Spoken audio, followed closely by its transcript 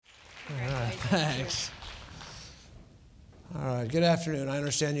Thanks. All right, good afternoon. I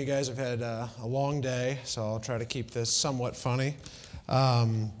understand you guys have had a long day, so I'll try to keep this somewhat funny.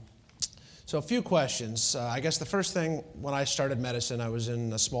 So a few questions. I guess the first thing, when I started medicine, I was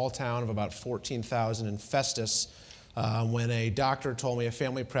in a small town of about 14,000 in Festus, when a doctor told me, a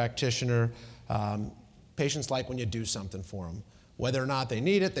family practitioner, patients like when you do something for them. Whether or not they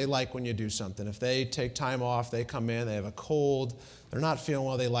need it, they like when you do something. If they take time off, they come in, they have a cold, they're not feeling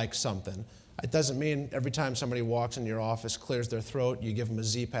well, they like something. It doesn't mean every time somebody walks into your office, clears their throat, you give them a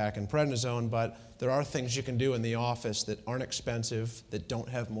Z-Pak and prednisone, but there are things you can do in the office that aren't expensive, that don't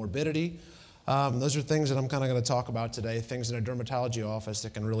have morbidity. Those are things that I'm kind of going to talk about today, things in a dermatology office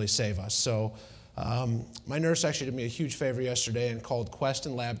that can really save us. So my nurse actually did me a huge favor yesterday and called Quest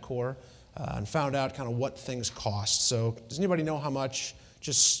and LabCorp and found out kind of what things cost. So does anybody know how much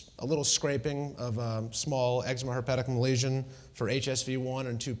just a little scraping of a small eczema herpeticum lesion for HSV1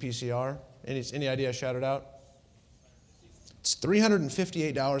 and 2 PCR? Any idea? Shout it out. It's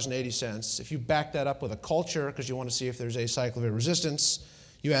 $358.80. If you back that up with a culture, because you want to see if there's acyclovir resistance,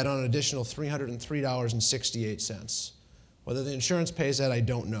 you add on an additional $303.68. Whether the insurance pays that, I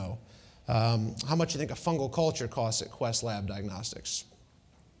don't know. How much do you think a fungal culture costs at Quest Lab Diagnostics?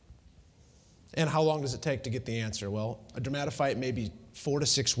 And how long does it take to get the answer? Well, a dermatophyte may be 4 to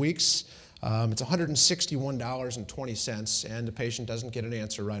 6 weeks. It's $161.20, and the patient doesn't get an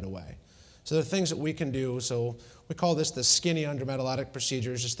answer right away. So there are things that we can do. So we call this the skinny on dermatologic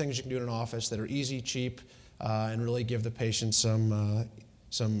procedures, just things you can do in an office that are easy, cheap, and really give the patient some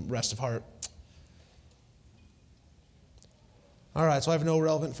rest of heart. All right, so I have no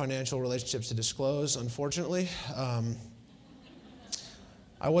relevant financial relationships to disclose, unfortunately.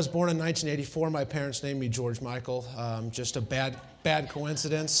 I was born in 1984. My parents named me George Michael. Just a bad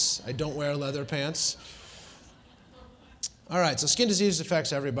coincidence. I don't wear leather pants. All right, so skin disease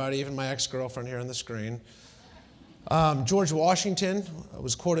affects everybody, even my ex-girlfriend here on the screen. George Washington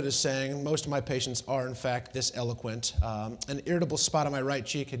was quoted as saying, most of my patients are, in fact, this eloquent. An irritable spot on my right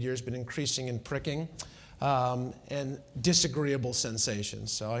cheek had years been increasing and pricking, and disagreeable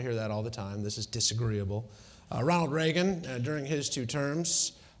sensations. So I hear that all the time. This is disagreeable. Ronald Reagan, during his 2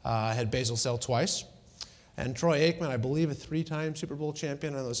 terms, had basal cell twice. And Troy Aikman, I believe a 3-time Super Bowl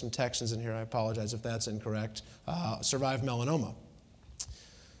champion, I know there's some Texans in here, I apologize if that's incorrect, survived melanoma.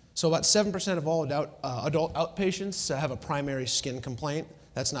 So about 7% of all adult outpatients have a primary skin complaint.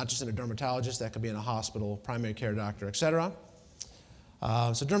 That's not just in a dermatologist, that could be in a hospital, primary care doctor, et cetera.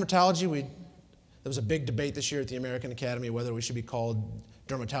 So dermatology, there was a big debate this year at the American Academy whether we should be called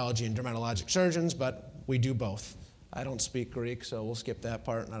dermatology and dermatologic surgeons, but we do both. I don't speak Greek, so we'll skip that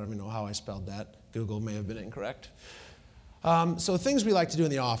part, and I don't even know how I spelled that. Google may have been incorrect. So things we like to do in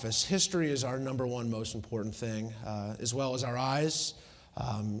the office. History is our #1 most important thing, as well as our eyes.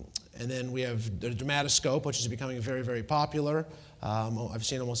 And then we have the dermatoscope, which is becoming very, very popular. I've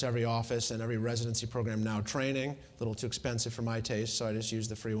seen almost every office and every residency program now training. A little too expensive for my taste, so I just use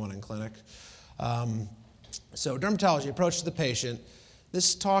the free one in clinic. So dermatology, approach to the patient.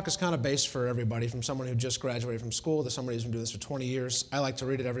 This talk is kind of based for everybody, from someone who just graduated from school to somebody who's been doing this for 20 years. I like to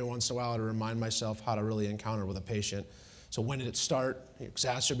read it every once in a while to remind myself how to really encounter with a patient. So when did it start?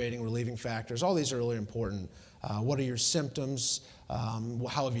 Exacerbating, relieving factors. All these are really important. What are your symptoms?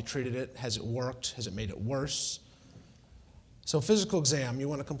 How have you treated it? Has it worked? Has it made it worse? So physical exam, you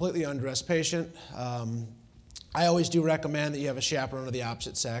want a completely undressed patient. I always do recommend that you have a chaperone of the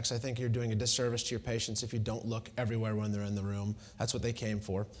opposite sex. I think you're doing a disservice to your patients if you don't look everywhere when they're in the room. That's what they came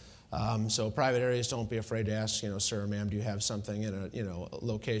for. So private areas, don't be afraid to ask, sir or ma'am, do you have something in a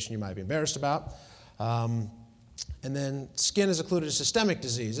location you might be embarrassed about? And then skin is included as systemic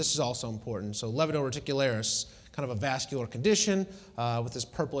disease. This is also important. So levodoreticularis, kind of a vascular condition with this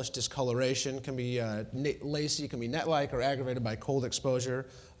purplish discoloration, can be lacy, can be net-like or aggravated by cold exposure.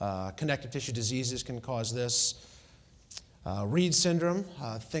 Connective tissue diseases can cause this. Reed syndrome,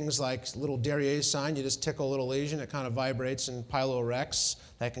 things like little Derrier's sign, you just tickle a little lesion, it kind of vibrates and piloerects.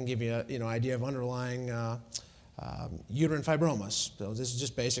 That can give you an idea of underlying uterine fibromas. So this is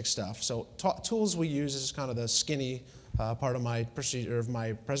just basic stuff. So tools we use, this is kind of the skinny part of my procedure, of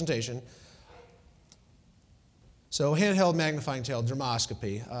my presentation. So handheld magnifying tail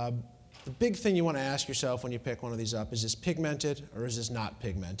dermoscopy. The big thing you want to ask yourself when you pick one of these up is this pigmented or is this not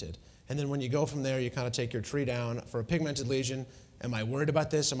pigmented? And then when you go from there, you kind of take your tree down. For a pigmented lesion, am I worried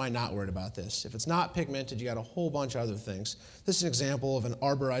about this? Am I not worried about this? If it's not pigmented, you got a whole bunch of other things. This is an example of an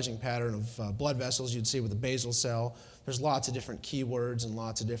arborizing pattern of blood vessels you'd see with a basal cell. There's lots of different keywords and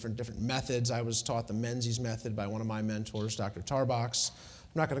lots of different methods. I was taught the Menzies method by one of my mentors, Dr. Tarbox.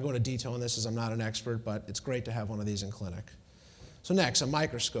 I'm not going to go into detail on this as I'm not an expert, but it's great to have one of these in clinic. So next, a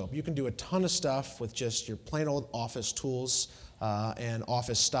microscope. You can do a ton of stuff with just your plain old office tools and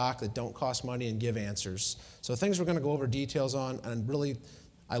office stock that don't cost money and give answers. So things we're going to go over details on, and really,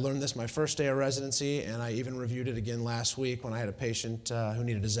 I learned this my first day of residency, and I even reviewed it again last week when I had a patient who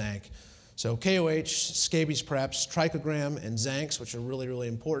needed a Zank. So KOH, scabies preps, trichogram, and Zanks, which are really, really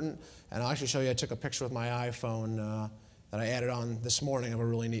important. And I'll actually show you, I took a picture with my iPhone that I added on this morning of a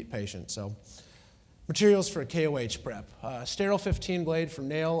really neat patient. So materials for a KOH prep. Sterile 15 blade for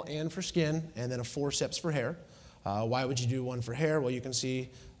nail and for skin, and then a forceps for hair. Why would you do one for hair? Well, you can see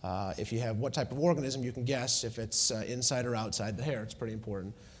if you have what type of organism, you can guess if it's inside or outside the hair. It's pretty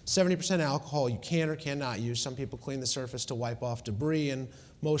important. 70% alcohol you can or cannot use. Some people clean the surface to wipe off debris and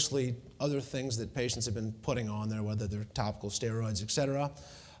mostly other things that patients have been putting on there, whether they're topical steroids, etc.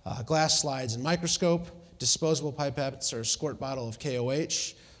 Glass slides and microscope, disposable pipettes or a squirt bottle of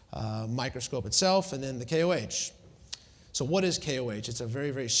KOH, microscope itself, and then the KOH. So what is KOH? It's a very,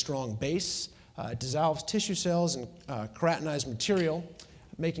 very strong base. It dissolves tissue cells and keratinized material,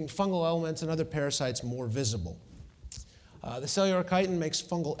 making fungal elements and other parasites more visible. The cellular chitin makes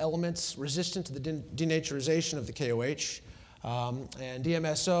fungal elements resistant to the denaturization of the KOH. And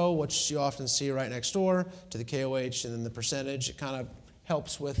DMSO, which you often see right next door to the KOH, and then the percentage, it kind of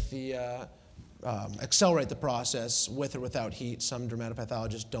helps with the accelerate the process with or without heat. Some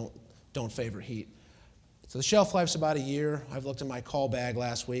dermatopathologists don't favor heat. So the shelf life's about a year. I've looked in my call bag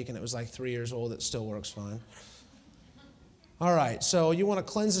last week, and it was like 3 years old. It still works fine. All right, so you want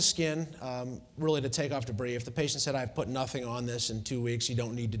to cleanse the skin, really to take off debris. If the patient said, I've put nothing on this in 2 weeks, you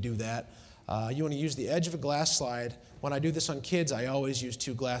don't need to do that. You want to use the edge of a glass slide. When I do this on kids, I always use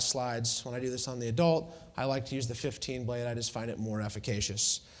 2 glass slides. When I do this on the adult, I like to use the 15 blade. I just find it more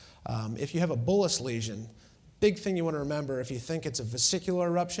efficacious. If you have a bullous lesion, big thing you want to remember, if you think it's a vesicular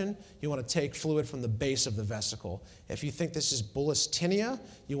eruption, you want to take fluid from the base of the vesicle. If you think this is bullous tinea,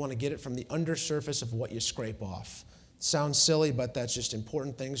 you want to get it from the undersurface of what you scrape off. Sounds silly, but that's just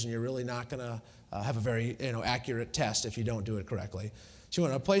important things, and you're really not going to have a very accurate test if you don't do it correctly. So you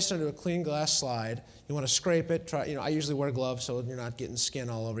want to place it into a clean glass slide. You want to scrape it. I usually wear gloves so you're not getting skin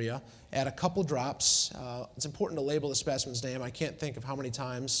all over you. Add a couple drops. It's important to label the specimen's name. I can't think of how many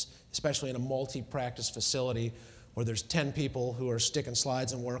times, especially in a multi-practice facility where there's 10 people who are sticking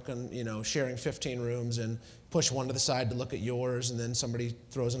slides and working, sharing 15 rooms, and push one to the side to look at yours, and then somebody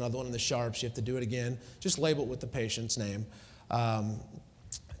throws another one in the sharps. You have to do it again. Just label it with the patient's name.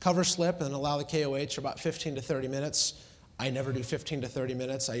 Cover slip and allow the KOH for about 15 to 30 minutes. I never do 15 to 30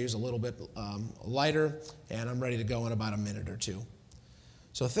 minutes. I use a little bit lighter, and I'm ready to go in about a minute or two.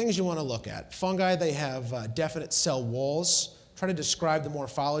 So things you want to look at. Fungi, they have definite cell walls. Try to describe the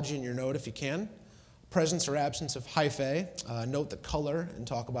morphology in your note if you can. Presence or absence of hyphae. Note the color and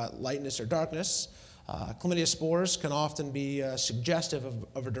talk about lightness or darkness. Chlamydia spores can often be suggestive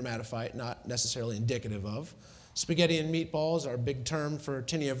of a dermatophyte, not necessarily indicative of. Spaghetti and meatballs are a big term for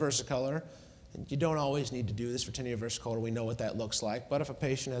tinea versicolor. You don't always need to do this for tinea versicolor. We know what that looks like. But if a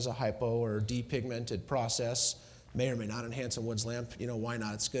patient has a hypo or depigmented process, may or may not enhance a Wood's lamp, why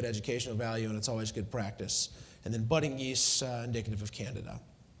not? It's good educational value, and it's always good practice. And then budding yeast, indicative of candida.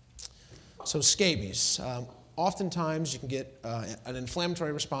 So scabies. Oftentimes you can get an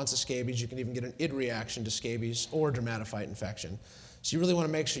inflammatory response to scabies. You can even get an id reaction to scabies or dermatophyte infection. So you really want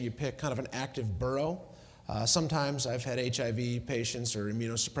to make sure you pick kind of an active burrow. Sometimes I've had HIV patients or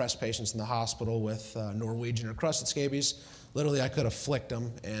immunosuppressed patients in the hospital with Norwegian or crusted scabies. Literally, I could have flicked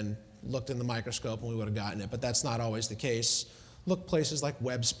them and looked in the microscope and we would have gotten it, but that's not always the case. Look places like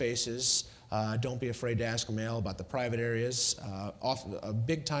web spaces. Don't be afraid to ask a male about the private areas. Often a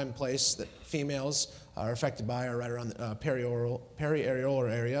big time place that females are affected by are right around the periareolar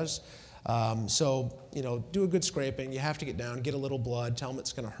areas. So, do a good scraping. You have to get down, get a little blood, tell them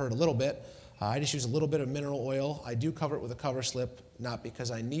it's going to hurt a little bit. I just use a little bit of mineral oil. I do cover it with a cover slip, not because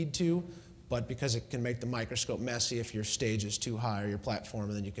I need to, but because it can make the microscope messy if your stage is too high or your platform,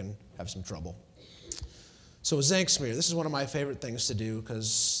 and then you can have some trouble. So a Zank smear. This is one of my favorite things to do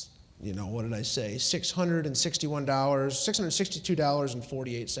because, what did I say?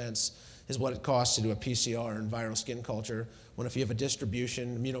 $662.48 is what it costs to do a PCR and viral skin culture. When if you have a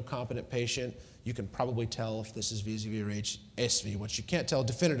distribution, immunocompetent patient, you can probably tell if this is VZV or HSV, which you can't tell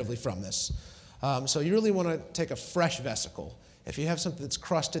definitively from this. So you really want to take a fresh vesicle. If you have something that's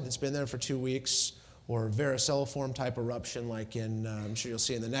crusted, that's been there for 2 weeks, or varicella-form type eruption like I'm sure you'll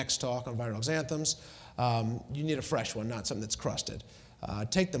see in the next talk on viral xanthams, you need a fresh one, not something that's crusted.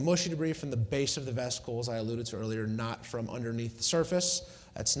 Take the mushy debris from the base of the vesicles I alluded to earlier, not from underneath the surface.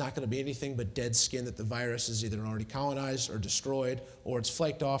 That's not going to be anything but dead skin that the virus is either already colonized or destroyed, or it's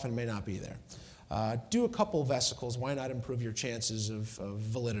flaked off and may not be there. do a couple vesicles. Why not improve your chances of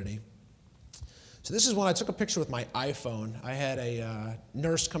validity? So this is when I took a picture with my iPhone. I had a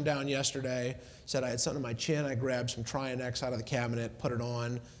nurse come down yesterday, said I had something in my chin. I grabbed some Trionex out of the cabinet, put it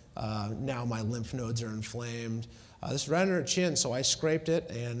on. Now my lymph nodes are inflamed. This is right under her chin, so I scraped it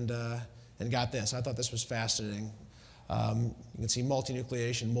and got this. I thought this was fascinating. You can see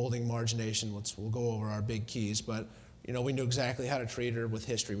multinucleation, molding, margination. We'll go over our big keys, but we knew exactly how to treat her with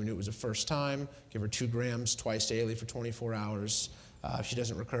history. We knew it was a first time. Give her 2 grams twice daily for 24 hours. If she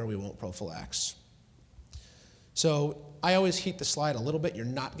doesn't recur, we won't prophylax. So I always heat the slide a little bit. You're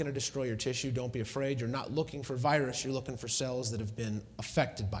not going to destroy your tissue. Don't be afraid. You're not looking for virus. You're looking for cells that have been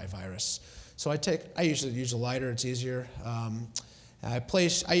affected by virus. So I usually use a lighter. It's easier.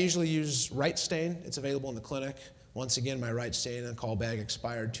 I usually use right stain. It's available in the clinic. Once again, my right stain and call bag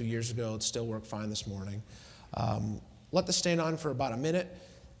expired 2 years ago. It still worked fine this morning. Let the stain on for about a minute.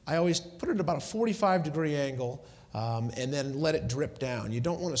 I always put it at about a 45-degree angle and then let it drip down. You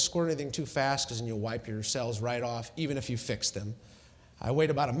don't want to squirt anything too fast because then you'll wipe your cells right off, even if you fix them. I wait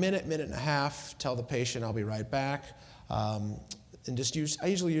about a minute, minute and a half, tell the patient I'll be right back. And I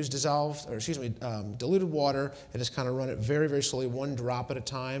usually use diluted water and just kind of run it very, very slowly, 1 drop at a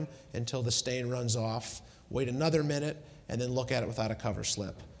time until the stain runs off. Wait another minute and then look at it without a cover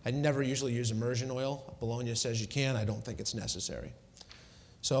slip. I never usually use immersion oil. Bologna says you can. I don't think it's necessary.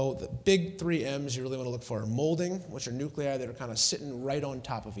 So the big 3 M's you really want to look for are molding, which are nuclei that are kind of sitting right on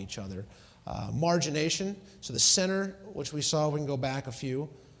top of each other. Margination, so the center, which we saw, we can go back a few.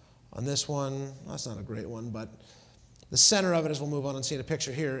 On this one, that's not a great one, but the center of it, as we'll move on and see in a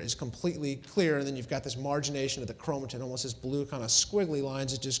picture here, is completely clear, and then you've got this margination of the chromatin, almost this blue kind of squiggly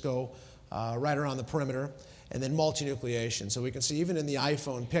lines that just go right around the perimeter, and then multinucleation. So we can see even in the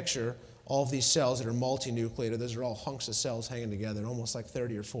iPhone picture, all of these cells that are multinucleated, those are all hunks of cells hanging together, almost like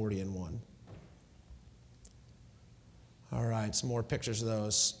 30 or 40 in one. All right, some more pictures of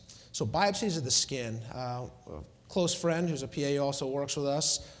those. So biopsies of the skin. A close friend who's a PA who also works with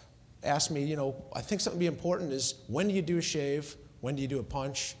us asked me, I think something would be important is when do you do a shave? When do you do a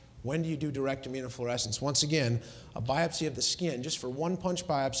punch? When do you do direct immunofluorescence? Once again, a biopsy of the skin, just for 1 punch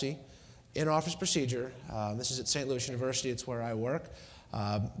biopsy, in-office procedure. This is at St. Louis University. It's where I work.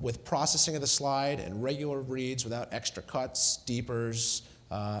 With processing of the slide and regular reads without extra cuts, deepers,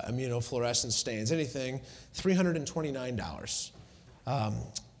 immunofluorescence stains, anything, $329.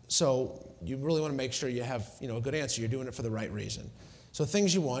 So you really want to make sure you have a good answer. You're doing it for the right reason. So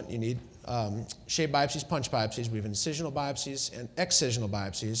things you want, you need shave biopsies, punch biopsies. We have incisional biopsies and excisional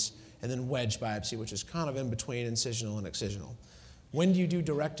biopsies, and then wedge biopsy, which is kind of in between incisional and excisional. When do you do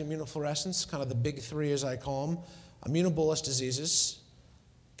direct immunofluorescence? Kind of the big 3, as I call them. Immunobolus diseases,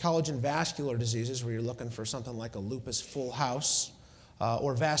 collagen vascular diseases, where you're looking for something like a lupus full house,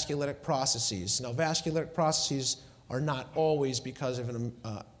 or vasculitic processes. Now, vasculitic processes are not always because of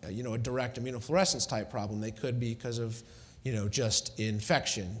a direct immunofluorescence type problem. They could be because of just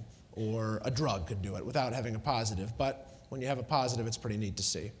infection, or a drug could do it without having a positive. But when you have a positive, it's pretty neat to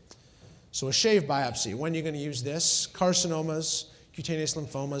see. So a shave biopsy, when you're going to use this, carcinomas, cutaneous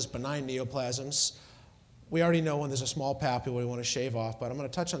lymphomas, benign neoplasms. We already know when there's a small papule we want to shave off, but I'm going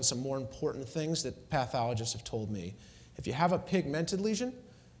to touch on some more important things that pathologists have told me. If you have a pigmented lesion,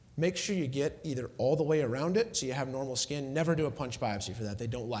 make sure you get either all the way around it so you have normal skin. Never do a punch biopsy for that. They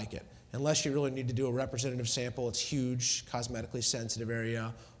don't like it. Unless you really need to do a representative sample, it's huge, cosmetically sensitive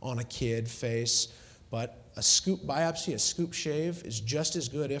area on a kid, face. But a scoop biopsy, a scoop shave, is just as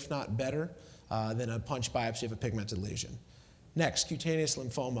good, if not better, than a punch biopsy of a pigmented lesion. Next, cutaneous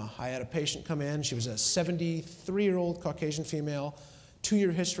lymphoma. I had a patient come in. She was a 73-year-old Caucasian female,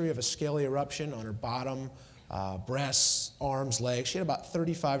 2-year history of a scaly eruption on her bottom, breasts, arms, legs. She had about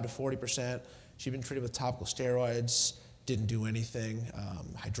 35 to 40%. She'd been treated with topical steroids, didn't do anything.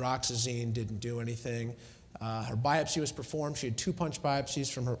 Hydroxyzine didn't do anything. Her biopsy was performed. She had 2 punch biopsies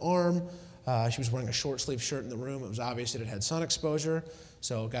from her arm. She was wearing a short sleeve shirt in the room. It was obvious that it had sun exposure.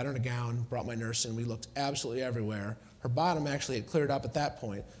 So got her in a gown, brought my nurse in. We looked absolutely everywhere. Her bottom actually had cleared up at that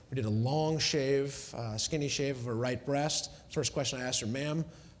point. We did a long shave, skinny shave of her right breast. First question I asked her, ma'am,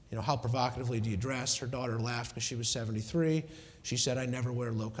 how provocatively do you dress? Her daughter laughed because she was 73. She said, I never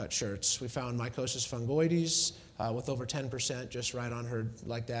wear low-cut shirts. We found mycosis fungoides with over 10% just right on her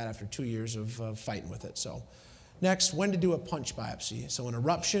like that after 2 years of fighting with it. So next, when to do a punch biopsy. So an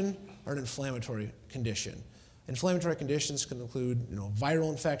eruption or an inflammatory condition. Inflammatory conditions can include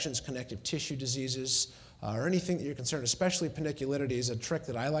viral infections, connective tissue diseases, or anything that you're concerned, especially paniculitidity is a trick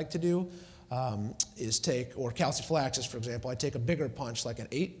that I like to do, or calciphylaxis, for example. I take a bigger punch, like an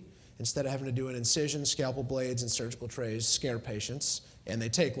 8, instead of having to do an incision, scalpel blades, and surgical trays, scare patients. and they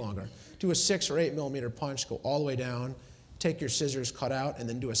take longer. Do a 6 or 8 millimeter punch, go all the way down, take your scissors, cut out, and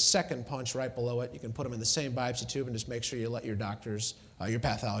then do a second punch right below it. You can put them in the same biopsy tube and just make sure you let your doctors, your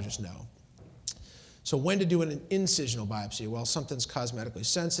pathologist know. So when to do an incisional biopsy? Well, something's cosmetically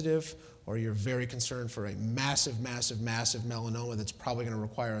sensitive, or you're very concerned for a massive, massive, massive melanoma that's probably going to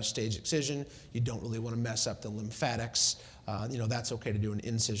require a staged excision. You don't really want to mess up the lymphatics. That's okay to do an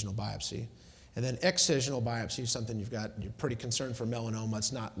incisional biopsy. And then excisional biopsy is something you're pretty concerned for melanoma.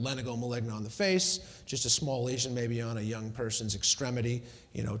 It's not lentigo maligna on the face, just a small lesion maybe on a young person's extremity.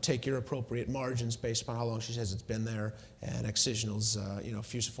 Take your appropriate margins based upon how long she says it's been there, and excisionals,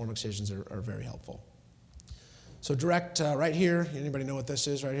 fusiform excisions are very helpful. So direct right here, anybody know what this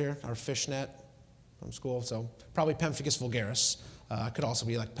is right here? Our fishnet from school, so probably pemphigus vulgaris. Could also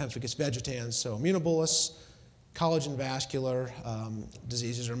be like pemphigus vegetans, so immunobolus, collagen vascular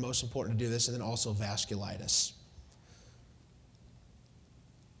diseases are most important to do this, and then also vasculitis.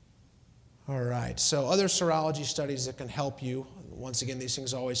 All right, so other serology studies that can help you. Once again, these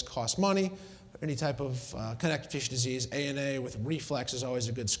things always cost money. Any type of connective tissue disease, ANA with reflex is always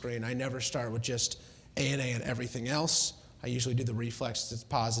a good screen. I never start with just ANA and everything else. I usually do the reflex. If it's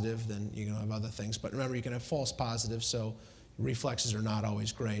positive, then you can have other things. But remember, you can have false positives, so reflexes are not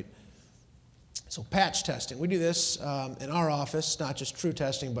always great. So patch testing. We do this in our office, not just true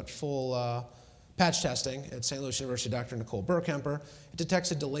testing, but full patch testing at St. Louis University, Dr. Nicole Burkemper. It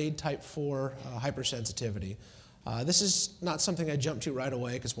detects a delayed type 4 hypersensitivity. This is not something I jump to right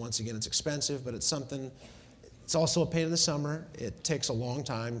away because, once again, it's expensive, but it's also a pain in the summer. It takes a long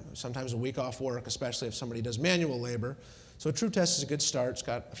time, sometimes a week off work, especially if somebody does manual labor. So a true test is a good start. It's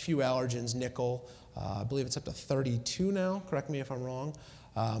got a few allergens, nickel. I believe it's up to 32 now. Correct me if I'm wrong.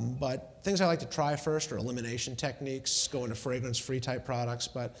 But things I like to try first are elimination techniques, go into fragrance-free type products.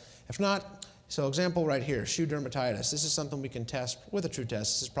 But if not, so example right here, shoe dermatitis. This is something we can test with a true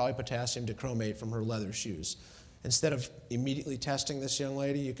test. This is probably potassium dichromate from her leather shoes. Instead of immediately testing this young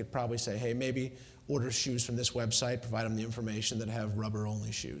lady, you could probably say, hey, maybe order shoes from this website, provide them the information that have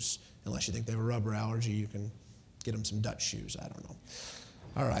rubber-only shoes. Unless you think they have a rubber allergy, you can get them some Dutch shoes. I don't know.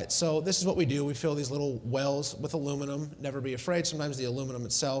 All right, so this is what we do. We fill these little wells with aluminum. Never be afraid. Sometimes the aluminum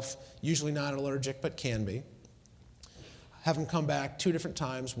itself, usually not allergic, but can be. Have them come back 2 different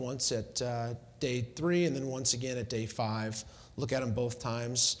times, once at day 3 and then once again at day 5. Look at them both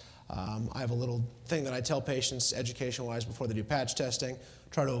times. I have a little thing that I tell patients education-wise before they do patch testing.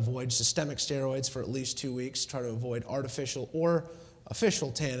 Try to avoid systemic steroids for at least 2 weeks. Try to avoid artificial or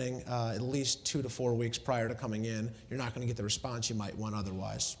official tanning at least 2 to 4 weeks prior to coming in. You're not going to get the response you might want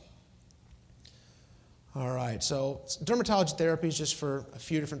otherwise. All right, so dermatology therapy is just for a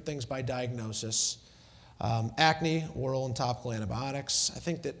few different things by diagnosis. Acne, oral and topical antibiotics. I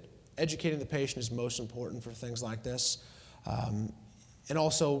think that educating the patient is most important for things like this. And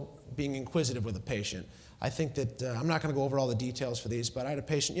also being inquisitive with the patient. I think that, I'm not going to go over all the details for these, but I had a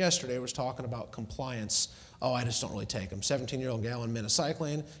patient yesterday who was talking about compliance. Oh, I just don't really take them. 17-year-old gal on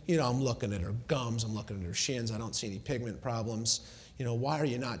minocycline. I'm looking at her gums, I'm looking at her shins, I don't see any pigment problems. Why are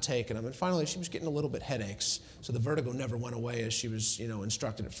you not taking them? And finally, she was getting a little bit headaches. So the vertigo never went away as she was,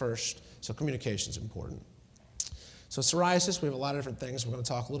 instructed at first. So communication is important. So psoriasis, we have a lot of different things. We're going to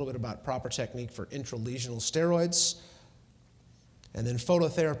talk a little bit about proper technique for intralesional steroids. And then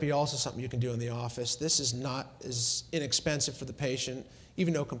phototherapy, also something you can do in the office. This is not as inexpensive for the patient,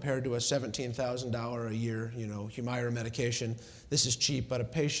 even though compared to a $17,000 a year, Humira medication, this is cheap, but a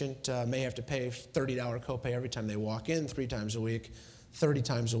patient may have to pay a $30 copay every time they walk in 3 times a week, 30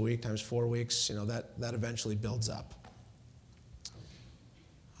 times a week times 4 weeks, that eventually builds up.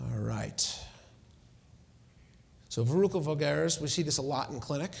 All right. So verruca vulgaris, we see this a lot in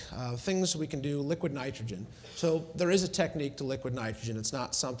clinic. Things we can do, liquid nitrogen. So there is a technique to liquid nitrogen. It's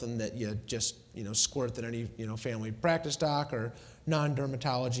not something that you just squirt that any family practice doc or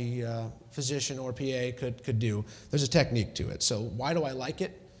non-dermatology physician or PA could do. There's a technique to it. So why do I like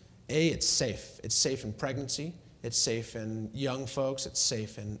it? A, it's safe. It's safe in pregnancy. It's safe in young folks. It's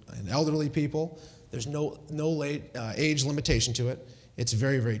safe in elderly people. There's no age limitation to it. It's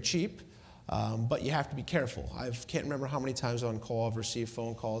very, very cheap. But you have to be careful. I can't remember how many times on call I've received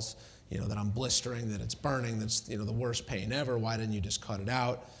phone calls, that I'm blistering, that it's burning, that's the worst pain ever. Why didn't you just cut it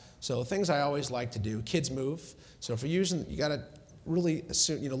out? So things I always like to do. Kids move. So if you're using, you got to really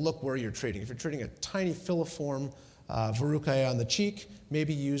assume, look where you're treating. If you're treating a tiny filiform verruca on the cheek,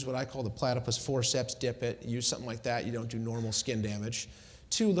 maybe use what I call the platypus forceps. Dip it. Use something like that. You don't do normal skin damage.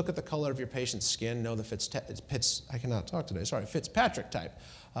 2, look at the color of your patient's skin. Know the Fitzpatrick type.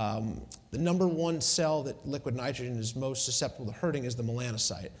 The number 1 cell that liquid nitrogen is most susceptible to hurting is the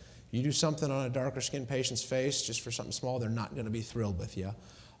melanocyte. You do something on a darker skinned patient's face just for something small, they're not going to be thrilled with you.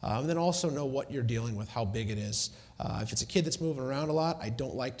 And then also know what you're dealing with, how big it is. If it's a kid that's moving around a lot, I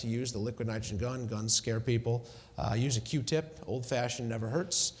don't like to use the liquid nitrogen gun. Guns scare people. Use a Q-tip. Old-fashioned never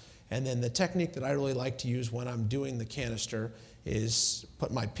hurts. And then the technique that I really like to use when I'm doing the canister is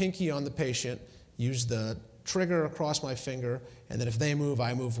put my pinky on the patient, use the trigger across my finger, and then if they move,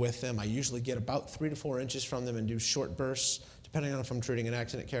 I move with them. I usually get about 3 to 4 inches from them and do short bursts, depending on if I'm treating an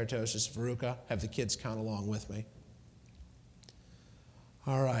actinic keratosis, verruca, have the kids count along with me.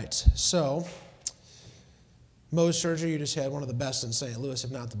 All right, so Mohs surgery, you just had one of the best in St. Louis,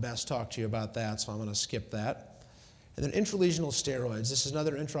 if not the best, talk to you about that, so I'm going to skip that. And then intralesional steroids. This is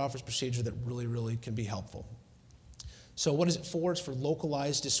another intraoffice procedure that really can be helpful. So what is it for? It's for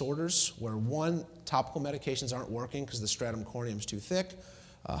localized disorders where, one, topical medications aren't working because the stratum corneum is too thick.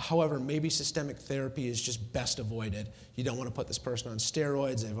 However, maybe systemic therapy is just best avoided. You don't want to put this person on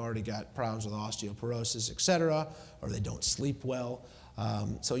steroids. They've already got problems with osteoporosis, et cetera, or they don't sleep well.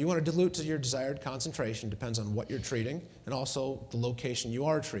 So you want to dilute to your desired concentration, depends on what you're treating, and also the location you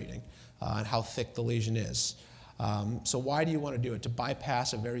are treating and how thick the lesion is. So why do you want to do it? To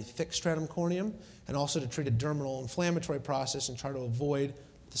bypass a very thick stratum corneum and also to treat a dermal inflammatory process and try to avoid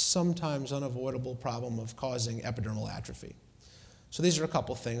the sometimes unavoidable problem of causing epidermal atrophy. So these are a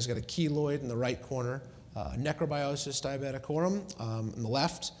couple things. Got a keloid in the right corner, necrobiosis diabeticorum on the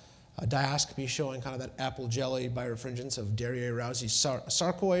left, a dioscopy showing kind of that apple jelly birefringence of Darrier-Roussey's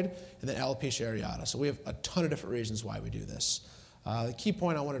sarcoid, and then alopecia areata. So we have a ton of different reasons why we do this. The key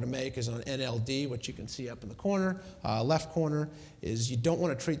point I wanted to make is on NLD, which you can see up in the corner, left corner, is you don't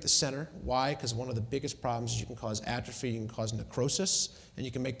want to treat the center. Why? Because one of the biggest problems is you can cause atrophy, you can cause necrosis, and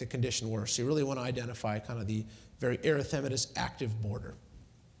you can make the condition worse. So you really want to identify kind of the very erythematous active border.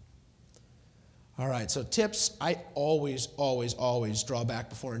 All right, so tips, I always draw back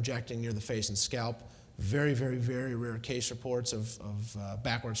before injecting near the face and scalp. Very rare case reports of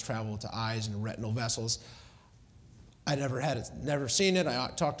backwards travel to eyes and retinal vessels. I never seen it. I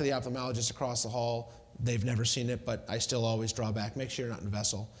talked to the ophthalmologist across the hall. They've never seen it, but I still always draw back. Make sure you're not in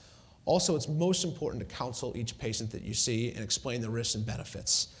vessel. Also, it's most important to counsel each patient that you see and explain the risks and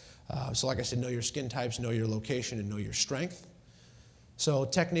benefits. So like I said, know your skin types, know your location, and know your strength. So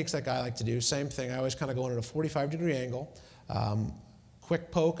techniques like I like to do, same thing. I always kind of go in at a 45-degree angle, quick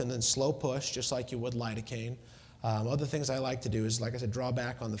poke and then slow push, just like you would lidocaine. Other things I like to do is, like I said, draw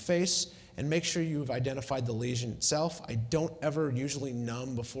back on the face and make sure you've identified the lesion itself. I don't ever usually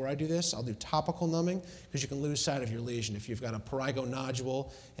numb before I do this. I'll do topical numbing because you can lose sight of your lesion. If you've got a prurigo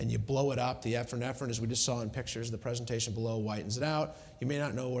nodule and you blow it up, the epinephrine, as we just saw in pictures, the presentation below whitens it out. You may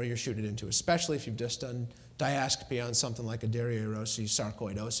not know where you're shooting it into, especially if you've just done diascopy on something like a Darrier-Roussey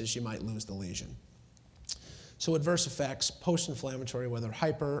sarcoidosis, you might lose the lesion. So adverse effects, post-inflammatory, whether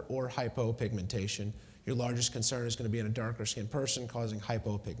hyper or hypopigmentation. Your largest concern is going to be in a darker skinned person causing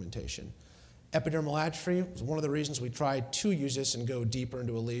hypopigmentation. Epidermal atrophy is one of the reasons we tried to use this and go deeper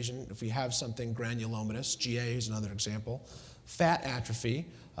into a lesion. If we have something granulomatous, GA is another example. Fat atrophy,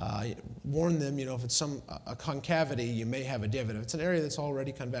 warn them, if it's a concavity, you may have a divot. If it's an area that's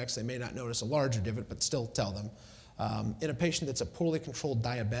already convex, they may not notice a larger divot, but still tell them. In a patient that's a poorly controlled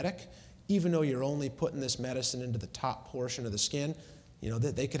diabetic, even though you're only putting this medicine into the top portion of the skin,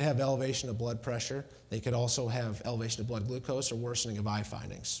 they could have elevation of blood pressure. They could also have elevation of blood glucose or worsening of eye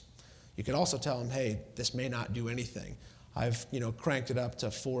findings. You could also tell them, hey, this may not do anything. I've cranked it up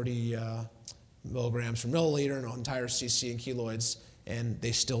to 40 milligrams per milliliter and an entire cc in keloids, and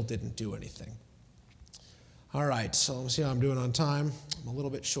they still didn't do anything. All right, so let's see how I'm doing on time. I'm a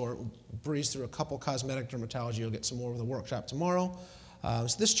little bit short. We'll breeze through a couple cosmetic dermatology. You'll get some more with the workshop tomorrow.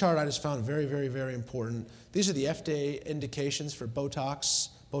 So this chart I just found very important. These are the FDA indications for Botox,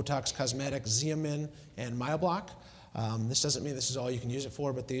 Botox Cosmetic, Xeomin, and Myoblock. This doesn't mean this is all you can use it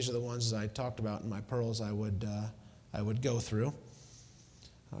for, but these are the ones I talked about in my pearls I would go through.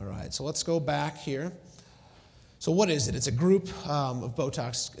 All right, so let's go back here. So what is it? It's a group of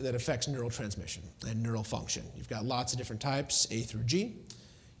Botox that affects neurotransmission and neural function. You've got lots of different types, A through G.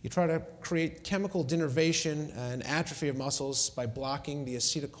 You try to create chemical denervation and atrophy of muscles by blocking the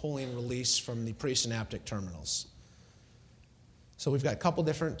acetylcholine release from the presynaptic terminals. So we've got a couple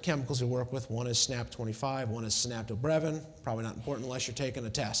different chemicals we work with. One is SNAP25, one is synaptobrevin. Probably not important unless you're taking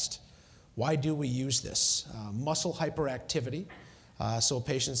a test. Why do we use this? Muscle hyperactivity. So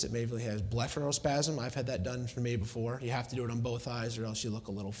patients that maybe have blepharospasm, I've had that done for me before. You have to do it on both eyes or else you look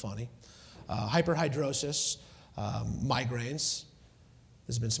a little funny. Hyperhidrosis, migraines.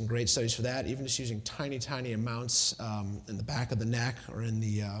 There's been some great studies for that, even just using tiny amounts in the back of the neck or in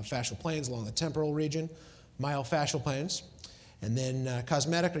the fascial planes along the temporal region, myofascial planes. And then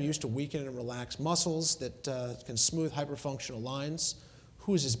cosmetic are used to weaken and relax muscles that can smooth hyperfunctional lines.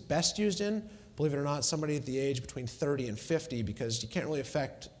 Who is this best used in? Believe it or not, somebody at the age between 30 and 50, because you can't really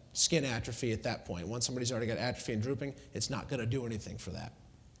affect skin atrophy at that point. Once somebody's already got atrophy and drooping, it's not going to do anything for that.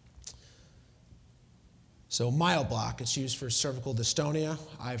 So MyoBlock, it's used for cervical dystonia.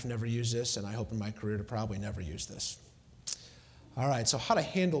 I've never used this, and I hope in my career to probably never use this. All right, so how to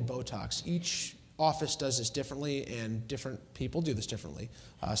handle Botox. Each office does this differently, and different people do this differently.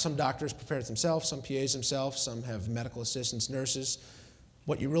 Some doctors prepare it themselves, some PAs themselves, some have medical assistants, nurses.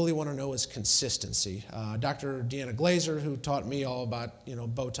 What you really want to know is consistency. Dr. Deanna Glazer, who taught me all about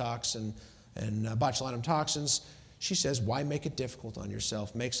Botox and botulinum toxins, she says, why make it difficult on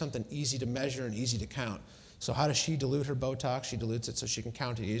yourself? Make something easy to measure and easy to count. So how does she dilute her Botox? She dilutes it so she can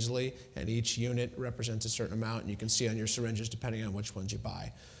count it easily, and each unit represents a certain amount, and you can see on your syringes depending on which ones you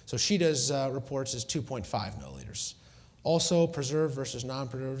buy. So she does reports as 2.5 milliliters. Also, preserved versus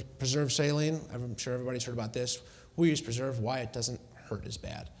non-preserved saline. I'm sure everybody's heard about this. We use preserved. Why? It doesn't hurt as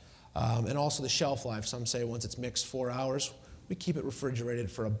bad. And also the shelf life. Some say once it's mixed 4 hours. We keep it refrigerated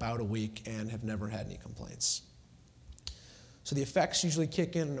for about a week and have never had any complaints. So the effects usually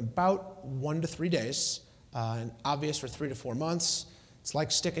kick in about 1 to 3 days. And obvious for 3 to 4 months. It's like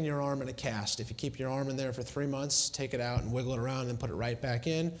sticking your arm in a cast. If you keep your arm in there for 3 months, take it out and wiggle it around and then put it right back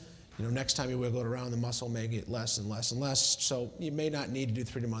in. Next time you wiggle it around, the muscle may get less and less and less. So you may not need to do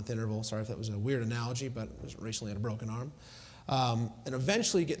 3-month interval. Sorry if that was a weird analogy, but I was recently had a broken arm. And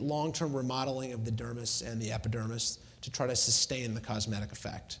eventually you get long-term remodeling of the dermis and the epidermis to try to sustain the cosmetic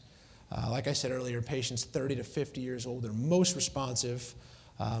effect. Like I said earlier, patients 30 to 50 years old are most responsive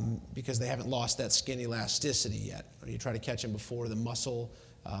because they haven't lost that skin elasticity yet. Or you try to catch them before the muscle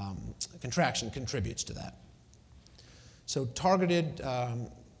contraction contributes to that. So targeted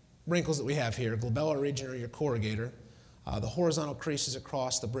wrinkles that we have here, glabellar region or your corrugator, the horizontal creases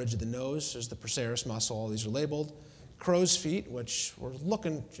across the bridge of the nose, there's the procerus muscle, all these are labeled. Crow's feet, which we're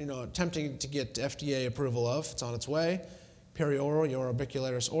looking, attempting to get FDA approval of, it's on its way. Perioral, your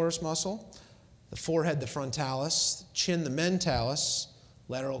orbicularis oris muscle. The forehead, the frontalis. Chin, the mentalis.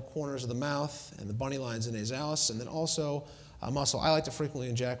 Lateral corners of the mouth, and the bunny lines, the nasalis. And then also a muscle I like to frequently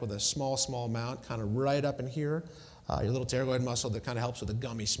inject with a small amount, kind of right up in here. Your little pterygoid muscle that kind of helps with a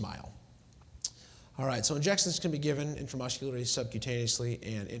gummy smile. All right, so injections can be given intramuscularly, subcutaneously,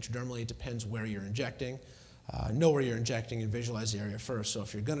 and intradermally. It depends where you're injecting. Know where you're injecting and visualize the area first. So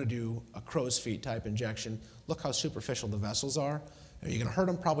if you're going to do a crow's feet type injection, look how superficial the vessels are. Are you going to hurt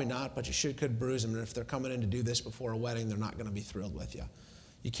them? Probably not, but you could bruise them. And if they're coming in to do this before a wedding, they're not going to be thrilled with you.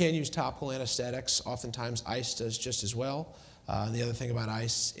 You can use topical anesthetics. Oftentimes ice does just as well. And the other thing about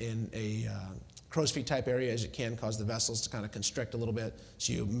ice in a crow's feet type area is it can cause the vessels to kind of constrict a little bit,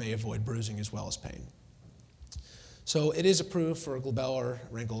 so you may avoid bruising as well as pain. So it is approved for glabellar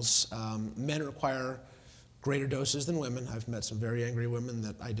wrinkles. Men require greater doses than women. I've met some very angry women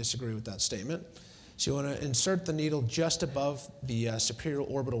that I disagree with that statement. So you want to insert the needle just above the superior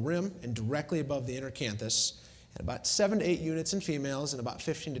orbital rim and directly above the inner canthus, and about 7 to 8 units in females and about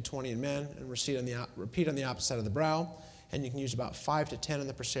 15 to 20 in men, and repeat on the opposite side of the brow. And you can use about 5 to 10 in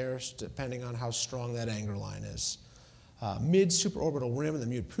the procerus, depending on how strong that angle line is. Mid-supraorbital rim and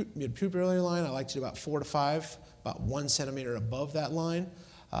the mid-pupillary line, I like to do about 4 to 5, about 1 centimeter above that line.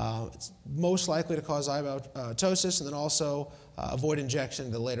 It's most likely to cause eye-ptosis, and then also avoid injection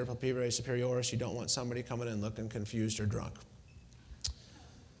to the lateral pupillary superioris. You don't want somebody coming in looking confused or drunk.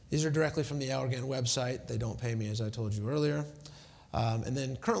 These are directly from the Allergan website. They don't pay me, as I told you earlier. And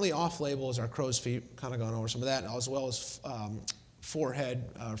then currently off-label is our crow's feet, kind of gone over some of that, as well as forehead,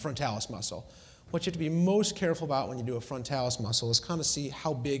 frontalis muscle. What you have to be most careful about when you do a frontalis muscle is kind of see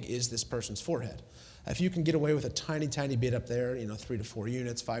how big is this person's forehead. If you can get away with a tiny, tiny bit up there, 3 to 4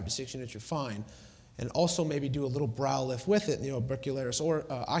 units, 5 to 6 units, you're fine. And also maybe do a little brow lift with it, orbicularis or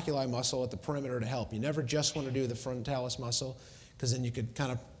oculi muscle at the perimeter to help. You never just want to do the frontalis muscle, because then you could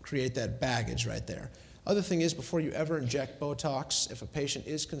kind of create that baggage right there. Other thing is, before you ever inject Botox, if a patient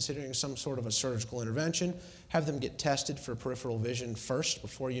is considering some sort of a surgical intervention, have them get tested for peripheral vision first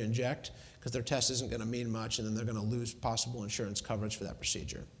before you inject, because their test isn't going to mean much, and then they're going to lose possible insurance coverage for that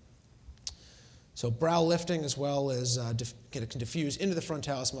procedure. So brow lifting as well as can diffuse into the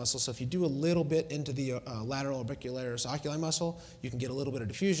frontalis muscle. So if you do a little bit into the lateral orbicularis oculi muscle, you can get a little bit of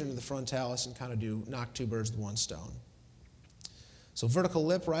diffusion into the frontalis and kind of knock 2 birds with 1 stone. So vertical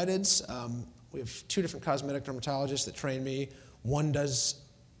lip rhytids, we have 2 different cosmetic dermatologists that train me. One does,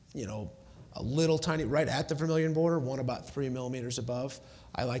 a little tiny right at the vermilion border, one about 3 millimeters above.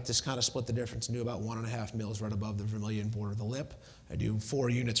 I like to kind of split the difference and do about 1.5 mils right above the vermilion border of the lip. I do 4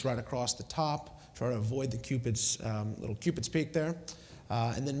 units right across the top, try to avoid the Cupid's, little Cupid's peak there.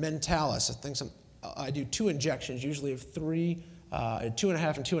 And then mentalis, I do 2 injections, usually of 3,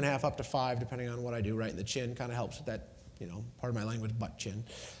 2.5 and 2.5 up to 5, depending on what I do, right in the chin. Kind of helps with that, part of my language, butt chin.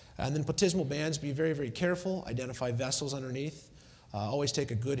 And then platysmal bands, be very, very careful. Identify vessels underneath. Always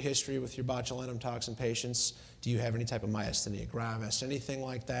take a good history with your botulinum toxin patients. Do you have any type of myasthenia gravis, anything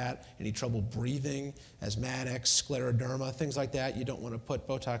like that? Any trouble breathing, asthmatics, scleroderma, things like that? You don't want to put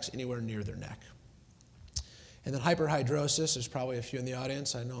Botox anywhere near their neck. And then hyperhidrosis, there's probably a few in the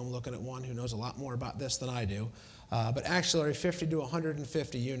audience. I know I'm looking at one who knows a lot more about this than I do. But axillary 50 to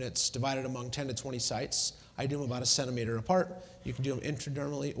 150 units divided among 10 to 20 sites. I do them about 1 centimeter apart. You can do them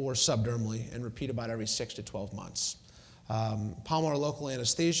intradermally or subdermally and repeat about every 6 to 12 months. Pulmonary local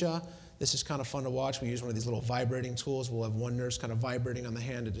anesthesia. This is kind of fun to watch. We use one of these little vibrating tools. We'll have one nurse kind of vibrating on the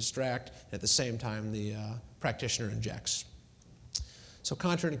hand to distract, and at the same time the practitioner injects. So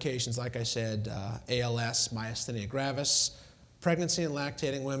contraindications, like I said, ALS, myasthenia gravis, pregnancy and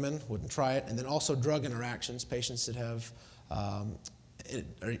lactating women, wouldn't try it, and then also drug interactions, patients that have are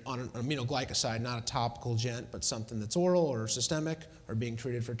on an aminoglycoside, not a topical gent, but something that's oral or systemic, or being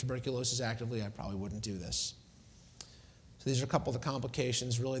treated for tuberculosis actively, I probably wouldn't do this. So these are a couple of the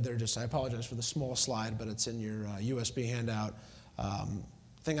complications. Really, they're just, I apologize for the small slide, but it's in your USB handout.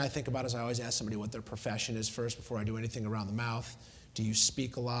 Thing I think about is I always ask somebody what their profession is first before I do anything around the mouth. Do you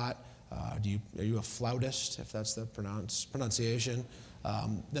speak a lot? Are you a flautist, if that's the pronunciation?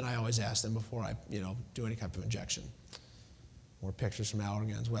 Then I always ask them before I do any type of injection. More pictures from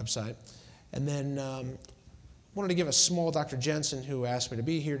Allergan's website. And then wanted to give a small, Dr. Jensen, who asked me to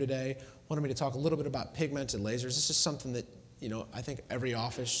be here today, wanted me to talk a little bit about pigmented lasers. This is something that I think every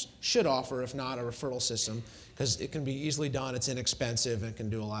office should offer, if not a referral system, because it can be easily done, it's inexpensive, and can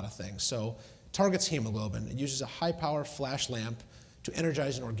do a lot of things. So targets hemoglobin. It uses a high-power flash lamp to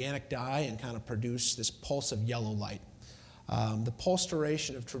energize an organic dye and kind of produce this pulse of yellow light. The pulse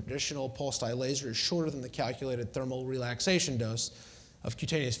duration of traditional pulse dye laser is shorter than the calculated thermal relaxation dose of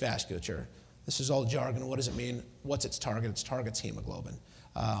cutaneous vasculature. This is all jargon. What does it mean? What's its target? Its target's hemoglobin,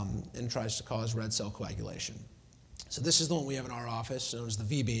 and tries to cause red cell coagulation. So this is the one we have in our office, known as the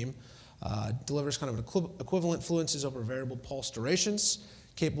V-beam. Delivers kind of an equivalent fluences over variable pulse durations,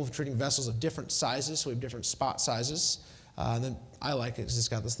 capable of treating vessels of different sizes, so we have different spot sizes. And then I like it because it's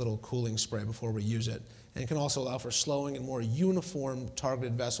got this little cooling spray before we use it. And it can also allow for slowing and more uniform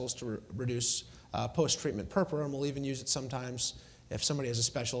targeted vessels to reduce post-treatment purpura, and we'll even use it sometimes if somebody has a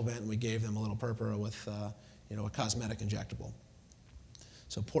special event and we gave them a little purpura with a cosmetic injectable.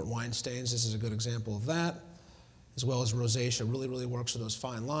 So port wine stains, this is a good example of that, as well as rosacea. Really, really works with those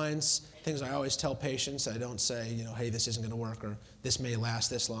fine lines. Things I always tell patients, I don't say, hey, this isn't going to work, or this may last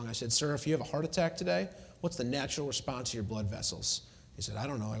this long. I said, sir, if you have a heart attack today, what's the natural response to your blood vessels? He said, I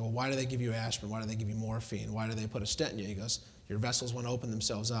don't know. I go, why do they give you aspirin? Why do they give you morphine? Why do they put a stent in you? He goes, your vessels want to open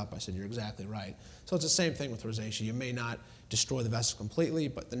themselves up. I said, you're exactly right. So it's the same thing with rosacea. You may not destroy the vessel completely,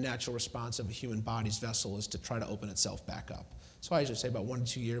 but the natural response of a human body's vessel is to try to open itself back up. So I usually say about 1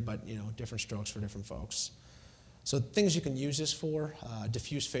 to 2 years, but different strokes for different folks. So things you can use this for,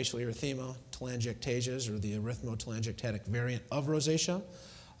 diffuse facial erythema, telangiectasias, or the erythrotelangiectatic variant of rosacea,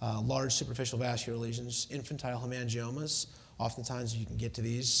 large superficial vascular lesions, infantile hemangiomas. Oftentimes you can get to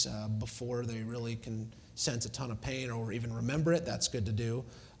these before they really can sense a ton of pain or even remember it. That's good to do.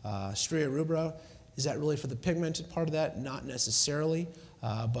 Stria rubra, is that really for the pigmented part of that? Not necessarily,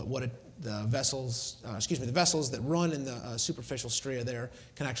 but the vessels that run in the superficial stria there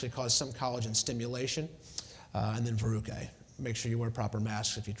can actually cause some collagen stimulation. And then verrucae. Make sure you wear proper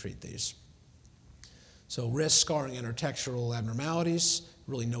masks if you treat these. So wrist, scarring, intertextural abnormalities.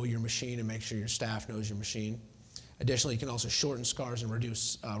 Really know your machine and make sure your staff knows your machine. Additionally, you can also shorten scars and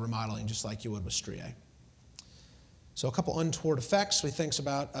reduce remodeling just like you would with striae. So a couple untoward effects we think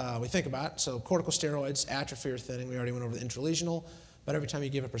about. So corticosteroids, atrophy or thinning. We already went over the intralesional. But every time you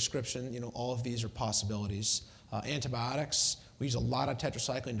give a prescription, all of these are possibilities. Antibiotics. We use a lot of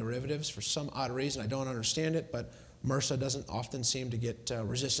tetracycline derivatives for some odd reason. I don't understand it, but MRSA doesn't often seem to get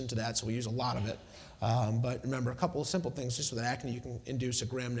resistant to that, so we use a lot of it. But remember, a couple of simple things. Just with acne, you can induce a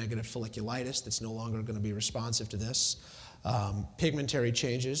gram-negative folliculitis that's no longer going to be responsive to this. Pigmentary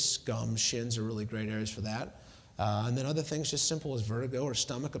changes, gums, shins are really great areas for that. And then other things just simple as vertigo or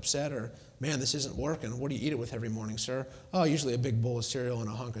stomach upset or, man, this isn't working. What do you eat it with every morning, sir? Oh, usually a big bowl of cereal and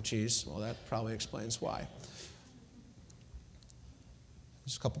a hunk of cheese. Well, that probably explains why.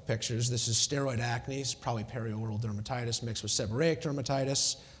 Just a couple pictures. This is steroid acne. It's probably perioral dermatitis mixed with seborrheic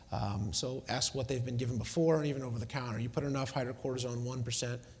dermatitis. So ask what they've been given before and even over the counter. You put enough hydrocortisone,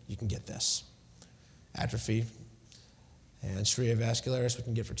 1%, you can get this. Atrophy and striae vascularis we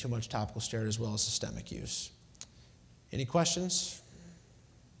can get for too much topical steroid as well as systemic use. Any questions?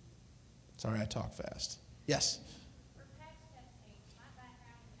 Sorry, I talk fast. Yes? For patch testing, my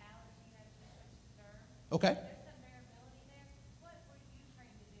background is allergy, research derm. Okay. There's some variability there. What were you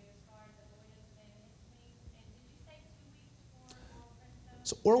trained to do as far as avoidance and histamines? And did you say 2 weeks for oral prednisone?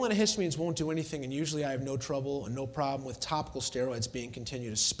 So oral antihistamines won't do anything, and usually I have no trouble and no problem with topical steroids being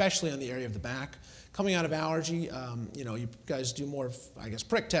continued, especially on the area of the back. Coming out of allergy, you guys do more, I guess,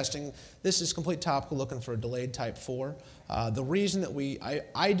 prick testing. This is complete topical, looking for a delayed type 4. The reason that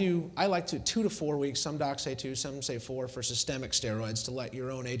I like to 2 to 4 weeks, some docs say 2, some say 4, for systemic steroids to let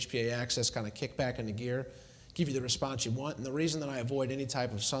your own HPA axis kind of kick back into gear, give you the response you want. And the reason that I avoid any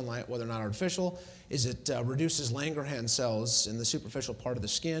type of sunlight, whether or not artificial, is it reduces Langerhans cells in the superficial part of the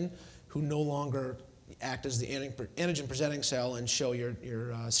skin who no longer act as the antigen presenting cell and show your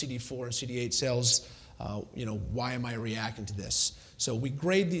CD4 and CD8 cells, why am I reacting to this? So we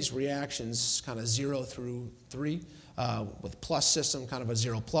grade these reactions kind of 0 through 3 with plus system, kind of a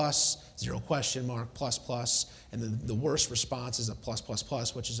 0 plus, 0 question mark, plus plus, and then the worst response is a plus plus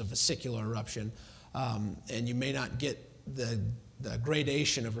plus, which is a vesicular eruption. And you may not get the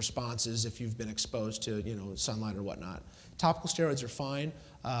gradation of responses if you've been exposed to sunlight or whatnot. Topical steroids are fine,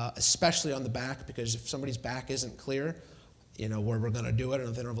 especially on the back, because if somebody's back isn't clear, where we're going to do it, and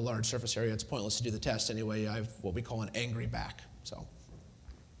if they don't have a large surface area, it's pointless to do the test anyway. I have what we call an angry back. So.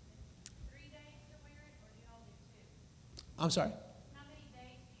 3 days to wear it, or do you all do 2? I'm sorry? How many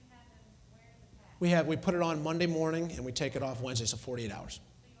days do you have them wear the patch? We put it on Monday morning and we take it off Wednesday, so 48 hours. So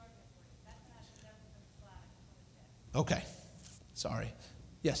you are good for it. That's what I should know from the slide. I just want to check. Okay. Sorry.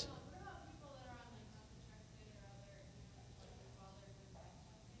 Yes? What about people that are on like methotrexate or other, while they're doing patch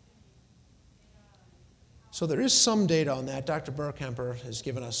testing? So there is some data on that. Dr. Burkemper has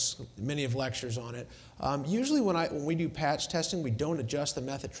given us many of lectures on it. Usually when we do patch testing, we don't adjust the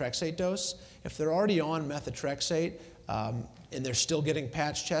methotrexate dose. If they're already on methotrexate and they're still getting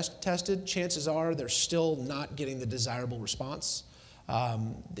patch tested, chances are they're still not getting the desirable response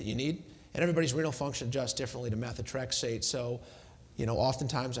that you need. And everybody's renal function adjusts differently to methotrexate. So,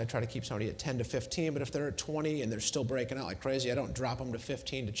 oftentimes I try to keep somebody at 10 to 15, but if they're at 20 and they're still breaking out like crazy, I don't drop them to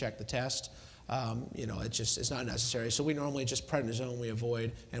 15 to check the test. It's not necessary. So we normally just prednisone we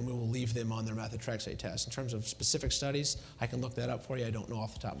avoid, and we will leave them on their methotrexate test. In terms of specific studies, I can look that up for you. I don't know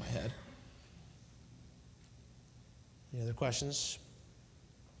off the top of my head. Any other questions?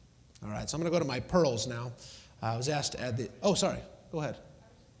 All right, so I'm going to go to my pearls now. I was asked to add the, oh, sorry, go ahead.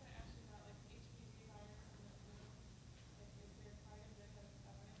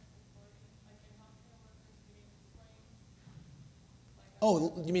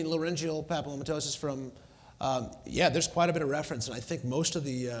 Oh, you mean laryngeal papillomatosis from, yeah, there's quite a bit of reference, and I think most of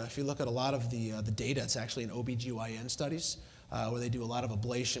the, if you look at a lot of the data, it's actually in OBGYN studies, where they do a lot of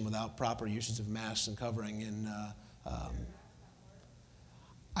ablation without proper usage of masks and covering, and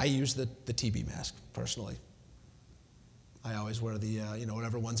I use the TB mask, personally. I always wear the,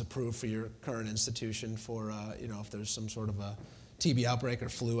 whatever one's approved for your current institution for, if there's some sort of a TB outbreak or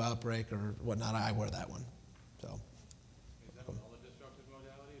flu outbreak or whatnot, I wear that one, so.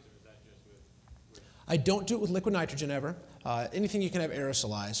 I don't do it with liquid nitrogen ever. Anything you can have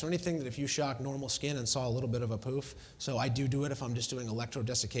aerosolized, so anything that if you shock normal skin and saw a little bit of a poof. So I do it if I'm just doing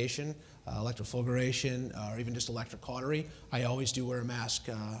electrodesiccation, electrofulguration, or even just electrocautery. I always do wear a mask,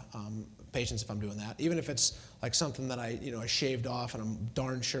 patients, if I'm doing that. Even if it's like something that I shaved off and I'm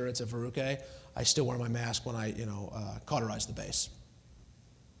darn sure it's a verrucae, I still wear my mask when I cauterize the base.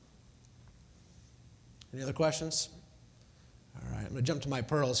 Any other questions? All right, I'm going to jump to my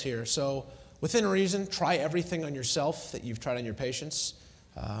pearls here. So, within reason, try everything on yourself that you've tried on your patients.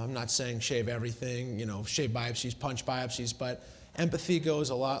 I'm not saying shave everything, shave biopsies, punch biopsies, but empathy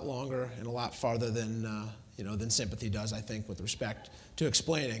goes a lot longer and a lot farther than sympathy does, I think, with respect to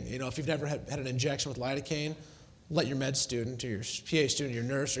explaining. If you've never had an injection with lidocaine, let your med student or your PA student, your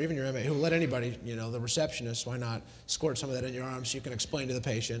nurse, or even your MA, let anybody, the receptionist, why not squirt some of that in your arm so you can explain to the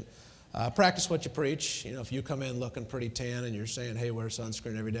patient. Practice what you preach. If you come in looking pretty tan and you're saying, hey, wear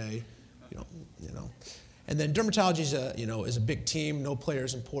sunscreen every day, And then dermatology is a big team. No player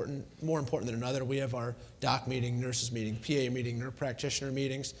is more important than another. We have our doc meeting, nurses meeting, PA meeting, nurse practitioner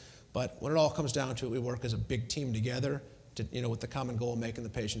meetings. But when it all comes down to it, we work as a big team together to, with the common goal of making the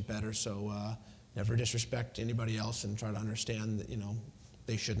patient better. So never disrespect anybody else and try to understand that,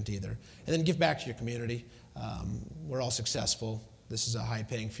 they shouldn't either. And then give back to your community. We're all successful. This is a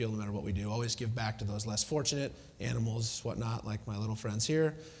high-paying field no matter what we do. Always give back to those less fortunate, animals, whatnot, like my little friends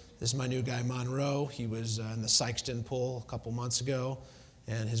here. This is my new guy, Monroe. He was in the Sykeston pool a couple months ago,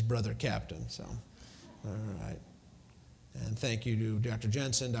 and his brother, Captain. So, all right. And thank you to Dr.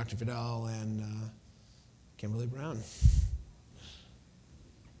 Jensen, Dr. Vidal, and Kimberly Brown.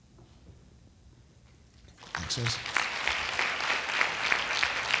 Thanks, guys.